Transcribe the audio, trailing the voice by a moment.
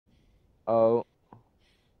Oh,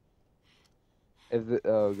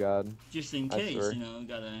 oh God. Just in I case, swear. you know,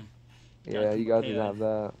 gotta Yeah, come you guys need to prepared. have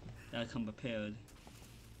that. Gotta come prepared.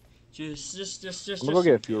 I'm gonna go Just get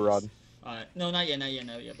in a fuel case. rod. Alright, no, not yet, not yet,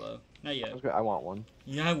 not yet, bro. Not yet. I want one.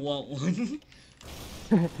 Yeah, I want one.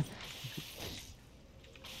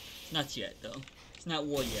 Not yet, though. It's not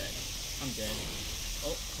war yet. I'm dead.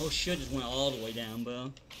 Oh shit, just went all the way down,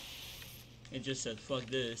 bro. It just said, fuck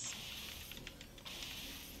this.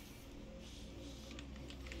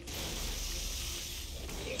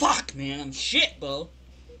 Fuck, man, I'm shit, bro.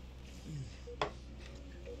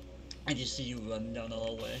 I just see you running down the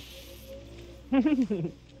hallway.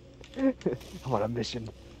 I'm on a mission.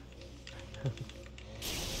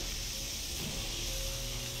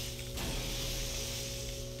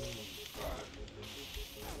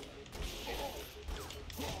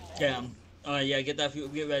 Damn. Alright, yeah, get ready,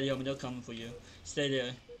 homie. They're coming for you. Stay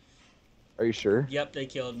there. Are you sure? Yep, they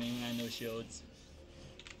killed me. I had no shields.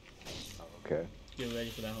 Okay. Get ready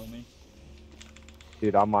for that, homie.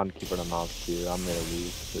 Dude, I'm on keeping a mouse too. I'm gonna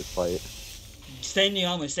lose this fight. Stay in the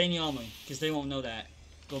armory, because they won't know that.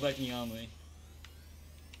 Go back in the armory.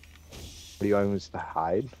 Do you want me to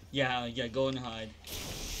hide? Yeah, go and hide.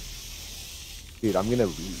 Dude, I'm gonna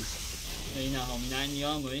lose. No, you're not, homie. Not in the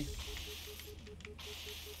armory.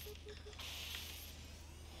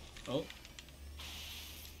 Oh.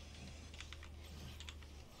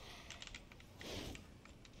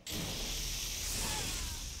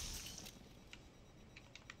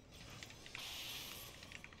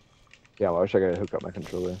 Yeah, well, I wish I could hook up my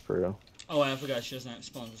controller for real. Oh, I forgot she doesn't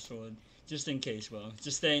spawn the sword. Just in case, bro.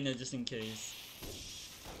 Just stay in there just in case.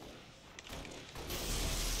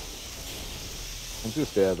 I'm just gonna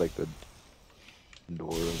stay at like the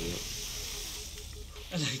door of it.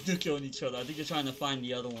 I like they're killing each other. I think they're trying to find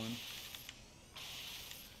the other one.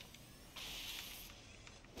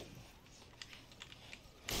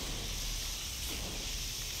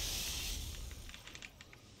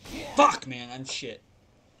 Fuck, man, I'm shit.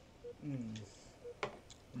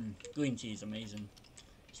 Green tea is amazing.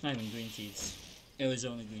 It's not even green tea, it's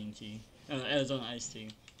Arizona green tea. Arizona iced tea.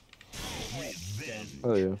 Damn.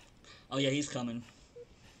 Oh yeah. Oh yeah, he's coming.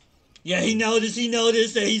 Yeah, he noticed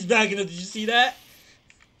that he's backing up. Did you see that?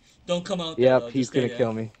 Don't come out there Yep, though, just he's stay gonna there.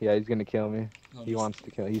 kill me. Yeah, he's gonna kill me. Oh, He wants to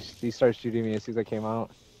kill. He starts shooting me as soon as I came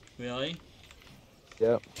out. really?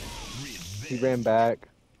 Yep. He ran back.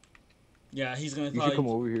 Yeah, he's gonna You should probably... come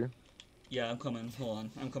over here. Yeah, I'm coming. Hold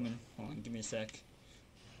on. I'm coming. Hold on, give me a sec.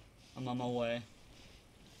 I'm on my way.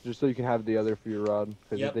 Just so you can have the other for your rod.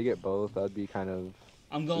 Because Yep. if they get both, that'd be kind of...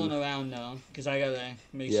 I'm going Oof. around now, because I gotta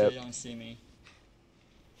make sure Yep. they don't see me.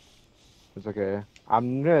 It's okay.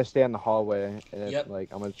 I'm gonna stay in the hallway, and if, Yep. like,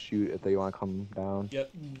 I'm gonna shoot if they want to come down. Yep.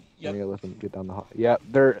 I'm Yep. gonna let them get down the hall. Yep,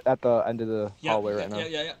 they're at the end of the hallway right now.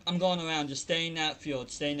 Yep. I'm going around. Just stay in that field.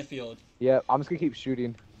 Stay in the field. Yep, I'm just gonna keep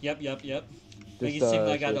shooting. Yep. Make Just, it seem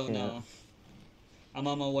like so I they don't can't. know. I'm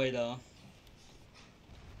on my way though.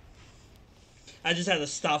 I just had to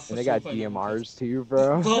stop for And they so got quick. DMRs too,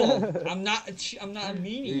 bro. Bro, I'm not a You're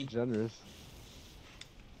meanie. generous.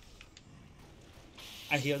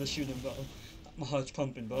 I hear the shooting, bro. My heart's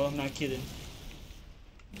pumping, bro. I'm not kidding.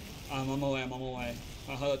 I'm on my way.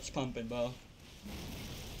 My heart's pumping, bro.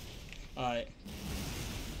 Alright.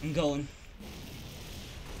 I'm going.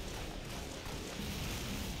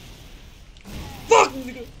 Fuck,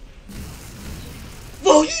 nigga!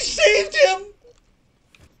 Bro, you saved him!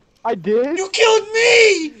 I did? You killed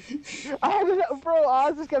me! I didn't know, bro,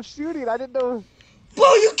 I just kept shooting. I didn't know.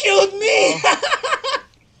 Bro, you killed me!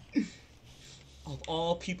 Of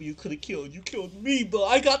all people you could have killed, you killed me, bro.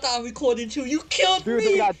 I got that on recording too. You killed Dude,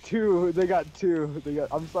 me! they got two.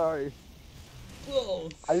 I'm sorry. Bro.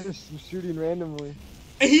 I just was shooting randomly.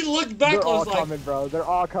 And he looked back They're and all was like... coming, bro. They're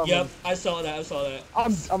all coming. Yep, I saw that.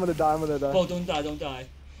 I'm gonna die. Bro, don't die.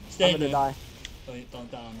 Stay I'm in gonna there. die.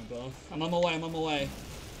 Don't die on me, bro. I'm on my way.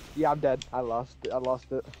 Yeah, I'm dead. I lost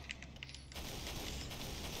it.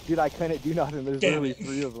 Dude, I couldn't do nothing. There's Damn literally it.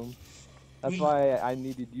 3 of them. That's why I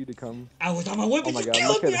needed you to come. I was on my way, Oh but my you God, killed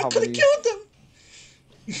look me. at I how could have many- killed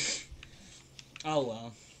him. Oh,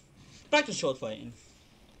 well. Back to short fighting.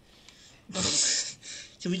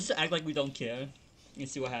 Should we just act like we don't care and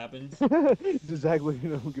see what happens? Exactly. You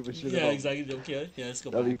don't give a shit Yeah, about. exactly. Don't care. Yeah, let's go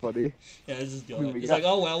That'd be back. funny. Yeah, let's just go. We It's got- like,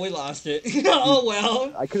 oh well, we lost it. Oh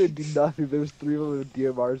well. I couldn't do nothing. There was 3 of them with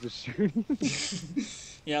DMRs just shooting.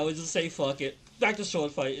 Yeah, we'll just say fuck it. Back to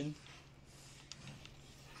sword fighting.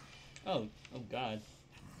 Oh God.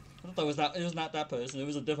 I thought it was not that person. It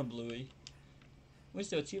was a different bluey. Where's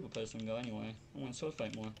the cheaper person go anyway? I want to sword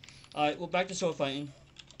fight more. Alright, well back to sword fighting.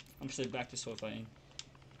 I'm saying back to sword fighting.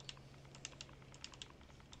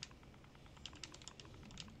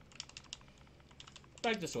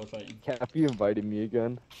 Back to sword fighting. Cap, you invited me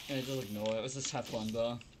again. And just ignore it. Let's just have fun,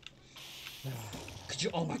 bro. Could you?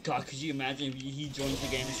 Oh my god! Could you imagine if he joins the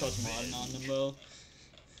game and starts modding on them, bro?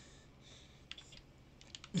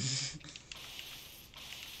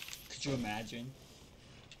 Could you imagine?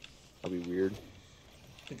 That'd be weird.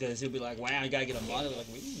 Because he'll be like, "Wow, I gotta get a mod." Like,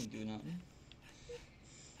 we didn't do nothing.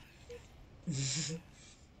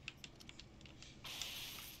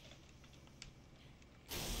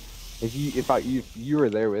 If you were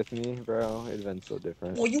there with me, bro, it'd been so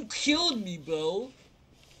different. Well, you killed me, bro.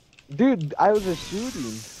 Dude, I was just shooting.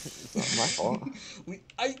 It's not my fault.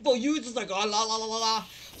 Well, you were just like, oh, la la la la la.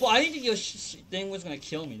 Well, I didn't think your thing was gonna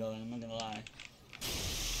kill me though. I'm not gonna lie.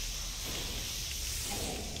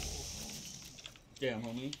 Damn,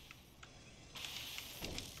 homie.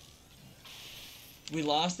 We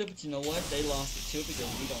lost it, but you know what? They lost it too because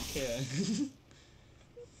we don't care.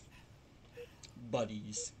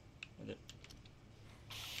 Buddies.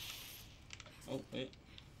 Oh, wait.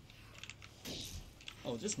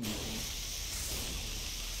 Oh, this movie.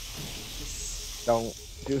 Don't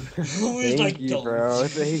do. Thank Thank you, don't. bro.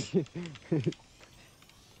 Thank you.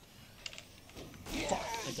 Fuck,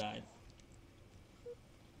 I died.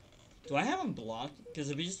 Do I have him blocked? Because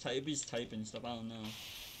if he's typing stuff, I don't know.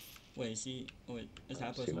 Wait, is he? Oh wait, is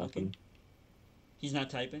that person looking? He's not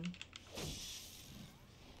typing.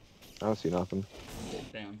 I don't see nothing.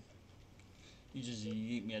 Damn. You just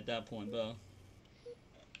yeet me at that point, bro.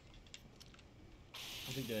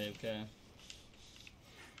 I think they're okay.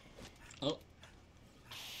 Oh.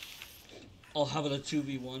 Oh, how about a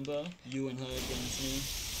 2v1, bro? You and her against me.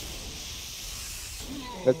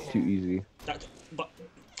 That's too easy.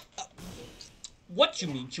 What you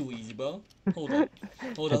mean too easy, bro? Hold up.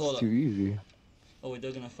 Hold up. That's too easy. Oh wait,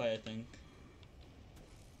 they're gonna fight, I think.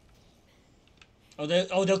 Oh,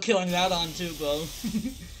 they're killing that on too, bro.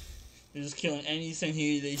 They're just killing anything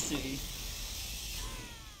here they see.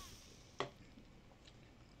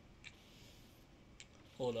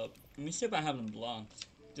 Hold up. Let me see if I have them blocked,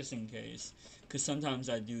 just in case. Cause sometimes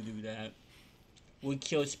I do that. We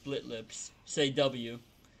kill split lips. Say W.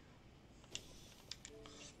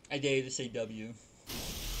 I dare you to say W.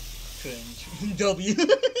 Cringe. W.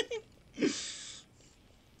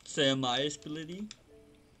 Say Amaya ability.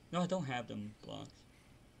 No, I don't have them blocked.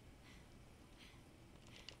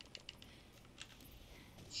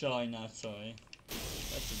 Sorry, not sorry.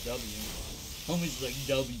 That's a W. Homie's like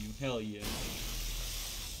W. Hell yeah.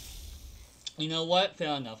 You know what?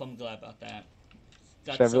 Fair enough. I'm glad about that.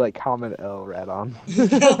 Got Should I be like comment L right on?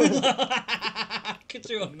 Could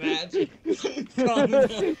you imagine?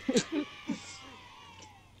 Comment L.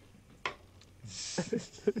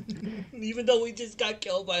 Even though we just got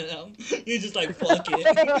killed by them, you're just like, fuck it.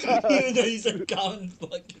 Even though you said comment,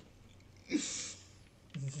 fuck it.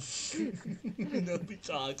 That'd be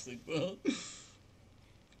toxic, bro.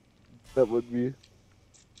 That would be.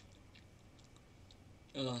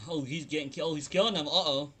 Oh, he's getting killed. Oh, he's killing them.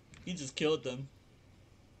 Uh-oh. He just killed them.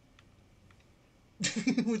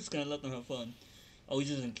 We're just gonna let them have fun. Oh,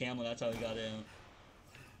 he's using camel. That's how he got out.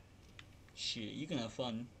 Shit, you can have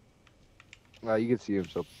fun. Well, you can see him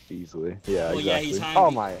so easily. Yeah, well, exactly. yeah, he's hiding.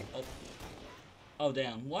 Oh my. Oh,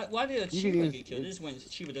 damn. Why did Shiva get killed? This is when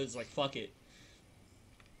Shiva does like, fuck it.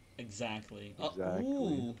 Exactly. Exactly.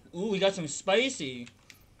 Ooh, we got some spicy.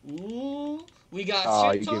 Ooh, we got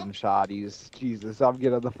Oh, shit you talk. give him shotties. Jesus, I'm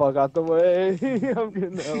getting the fuck out the way. I'm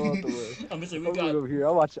getting the hell out the way. I'm gonna say we I'm got. over here.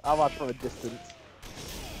 I'll watch from a distance.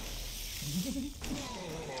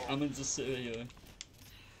 I'm gonna just sit here.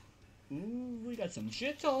 Ooh, we got some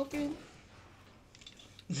shit talking.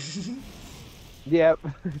 Yep.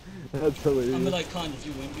 That's hilarious. I'm like, Con, did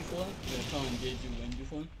you win before? Yeah, Con, did you win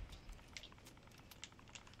before?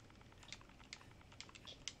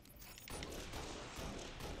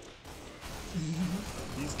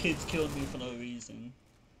 These kids killed me for no reason.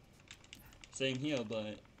 Same here,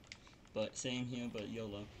 but same here, but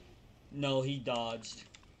YOLO. No, he dodged.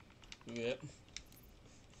 Rip.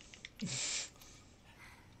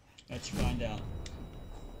 Let's find out.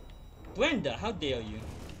 Brenda, how dare you?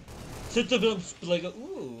 Sit the like,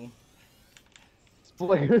 ooh.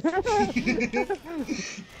 Splayer.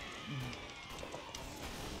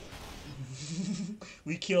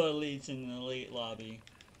 We kill elites in the elite lobby.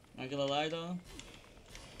 Not gonna lie though.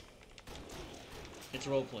 It's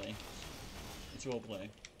roleplay. It's roleplay.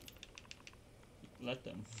 Let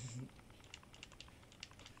them.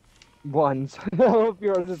 Ones. I hope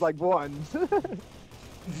you're just like ones.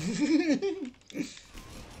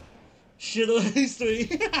 Shit on history.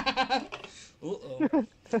 Uh-oh.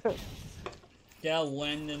 Yeah,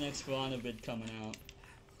 when the next Piranha vid coming out?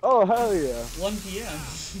 Oh, hell yeah. 1 p.m.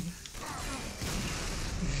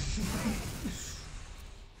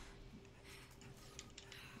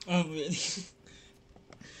 Really.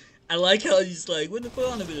 I like how he's like, when the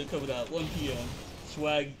Piranha video coming out? 1 p.m.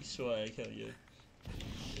 Swag, hell yeah.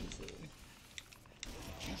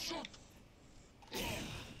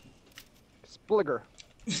 Spligger.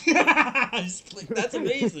 That's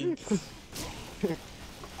amazing.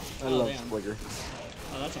 I love damn. Spligger.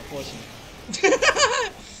 Oh, that's unfortunate.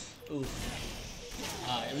 Oof.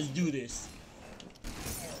 Alright, let's do this.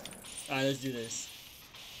 Alright, let's do this.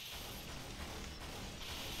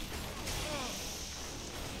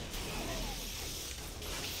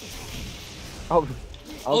 Oh,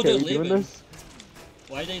 okay, they're we doing leaving. this?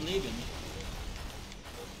 Why are they leaving?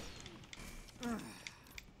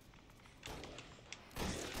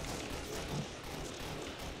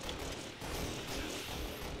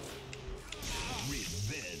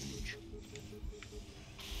 Revenge.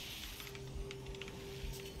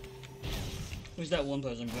 Who's that one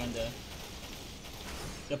person, Brenda?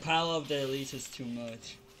 The power of the elite is too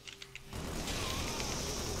much.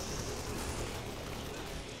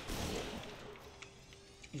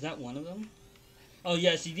 Is that one of them? Oh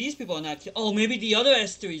yeah, see these people are not oh, maybe the other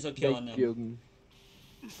S3s are killing They them. killed him.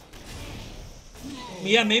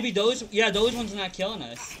 Yeah, maybe those ones are not killing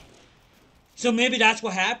us. So maybe that's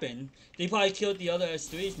what happened. They probably killed the other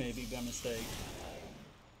S3s maybe by mistake.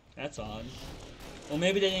 That's odd. Or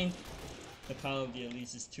maybe they didn't. The power of the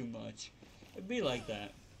elite is too much. It'd be like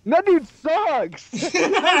that. That dude sucks!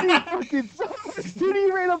 That dude fucking sucks! Dude,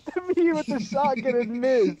 he ran up to me with the shotgun and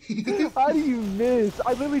missed! How do you miss?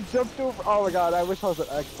 I literally jumped over. Oh my god, I wish I was an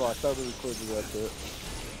Xbox. That was really cool to that shit.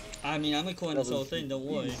 I mean, I'm recording this whole thing, don't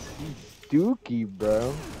worry. Dookie,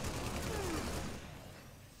 bro.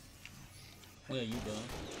 Where are you, bro?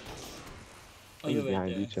 Oh, He's you're right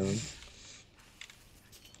behind there. you chilling.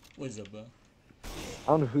 What's up, bro? I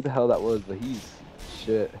don't know who the hell that was, but he's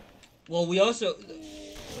shit. Well, we also...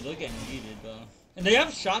 Well, they're getting heated, bro. And they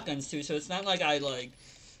have shotguns, too, so it's not like I, like...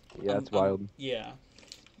 Yeah, it's wild. Yeah.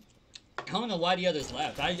 I don't know why the others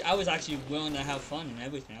left. I was actually willing to have fun and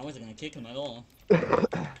everything. I wasn't gonna kick them at all.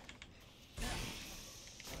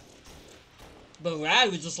 But Rad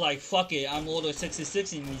was just like, fuck it, I'm order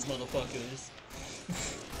 66 in these motherfuckers.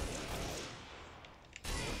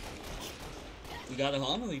 We got a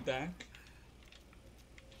armory back.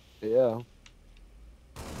 Yeah.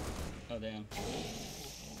 Oh, damn.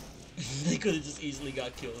 They could have just easily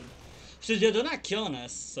got killed. So yeah, they're not killing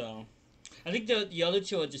us, so... I think the other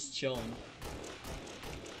two are just chilling.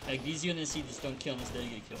 Like, these UNSC just don't kill us, they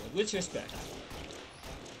get killed. With respect.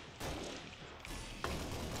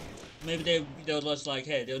 Maybe they're just like,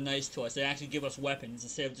 hey, they're nice to us. They actually give us weapons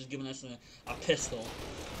instead of just giving us a pistol.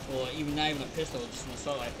 Or even not even a pistol, just an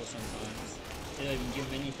assault rifle sometimes. They don't even give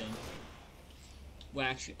them anything.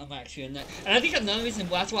 I'm actually in that. And I think another reason,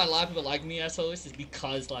 that's why a lot of people like me as host, is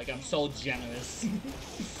because, like, I'm so generous.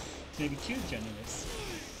 Maybe too generous.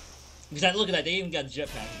 Because look at that, they even got a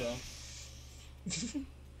jetpack, bro.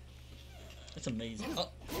 That's amazing.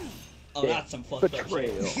 Oh, that's some fucked up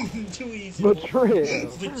Betrayal. shit. Too easy.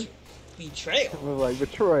 Betrayal. Betrayal. We're like,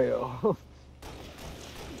 betrayal.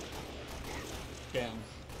 Damn.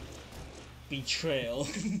 Betrayal.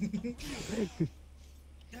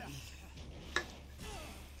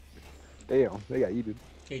 Damn, they got eaten.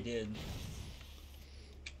 They did.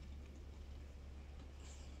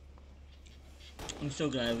 I'm so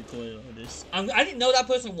glad I recorded all this. I didn't know that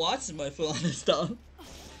person watched my For Honor stuff.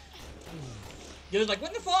 They was like,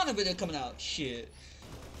 when the For Honor video coming out? Shit.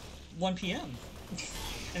 1 p.m.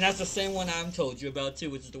 And that's the same one I'm told you about too,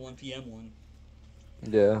 which is the 1 p.m. one.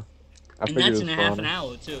 Yeah. And that's in a half an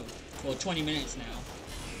hour too. Well, 20 minutes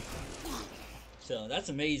now. So that's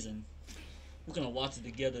amazing. We're gonna watch it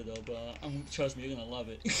together though, bro. Trust me, you're gonna love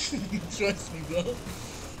it. Trust me, bro.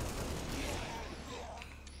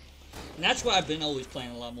 And that's why I've been always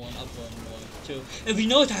playing a lot more and uploading more too. If you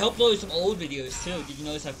notice, I uploaded some old videos too. Did you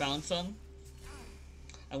notice I found some?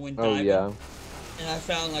 I went diving. Oh yeah. And I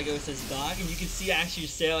found like it was this dog, and you can see actually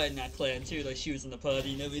Sarah in that clan too, like she was in the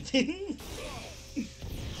party and everything.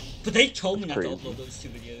 But they told me not to upload those two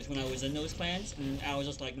videos when I was in those clans, and I was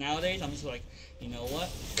just like, nowadays I'm just like, you know what?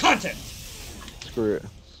 Content. Screw it.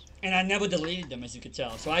 And I never deleted them, as you could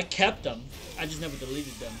tell. So I kept them. I just never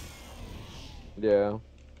deleted them. Yeah.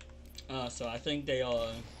 So I think they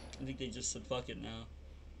just said fuck it now.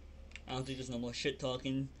 I don't think there's no more shit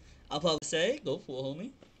talking. I'll probably say, go for it,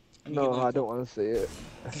 homie. No, I don't want to say it.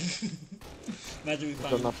 Imagine we I'm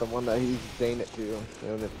find not the one that he's saying it to. It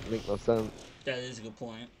doesn't make no sense. that is a good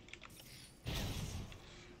point.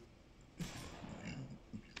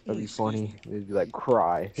 That'd be funny. They'd be like,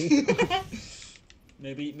 cry.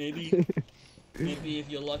 maybe if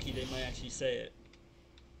you're lucky, they might actually say it.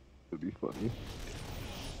 It'd be funny.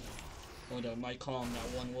 Or I might call him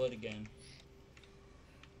that one word again.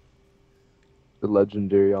 The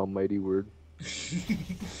legendary almighty word.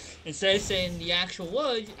 Instead of saying the actual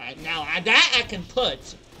word, that I can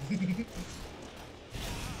put. I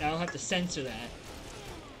don't have to censor that.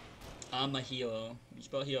 I'm a hero. You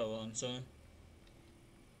spell hero wrong, son.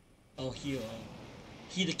 Oh, hero.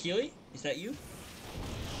 Hidakiri? Is that you?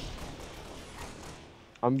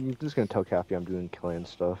 I'm just gonna tell Kathy I'm doing clan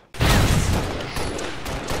stuff.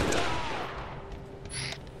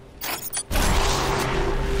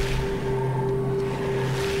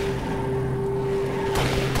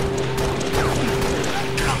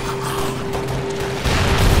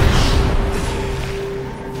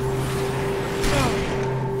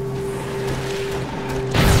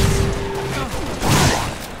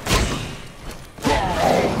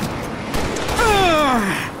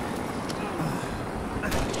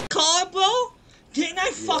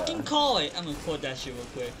 Fucking call it. I'm gonna quote that shit real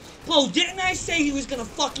quick. Bro, didn't I say he was gonna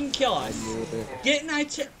fucking kill us? I knew it. Didn't I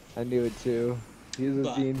I knew it too. He was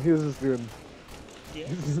but, just doing. Yeah.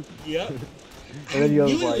 Yep. And then you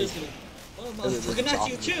was like, like, oh, motherfucker, not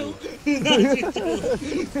you too. Not you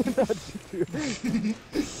too.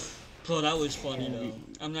 Bro, that was funny though.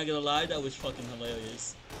 I'm not gonna lie, that was fucking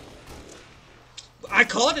hilarious. I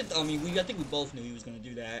called it. I mean, I think we both knew he was gonna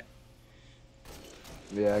do that.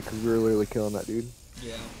 Yeah, because we were literally killing that dude.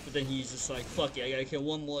 Yeah, but then he's just like, fuck it, I gotta kill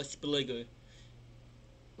one more Spligger.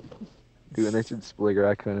 Dude, and they said Spligger,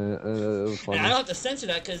 I couldn't. It was funny. And I don't have to censor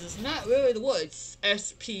that because it's not really the word. It's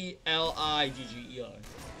Spligger.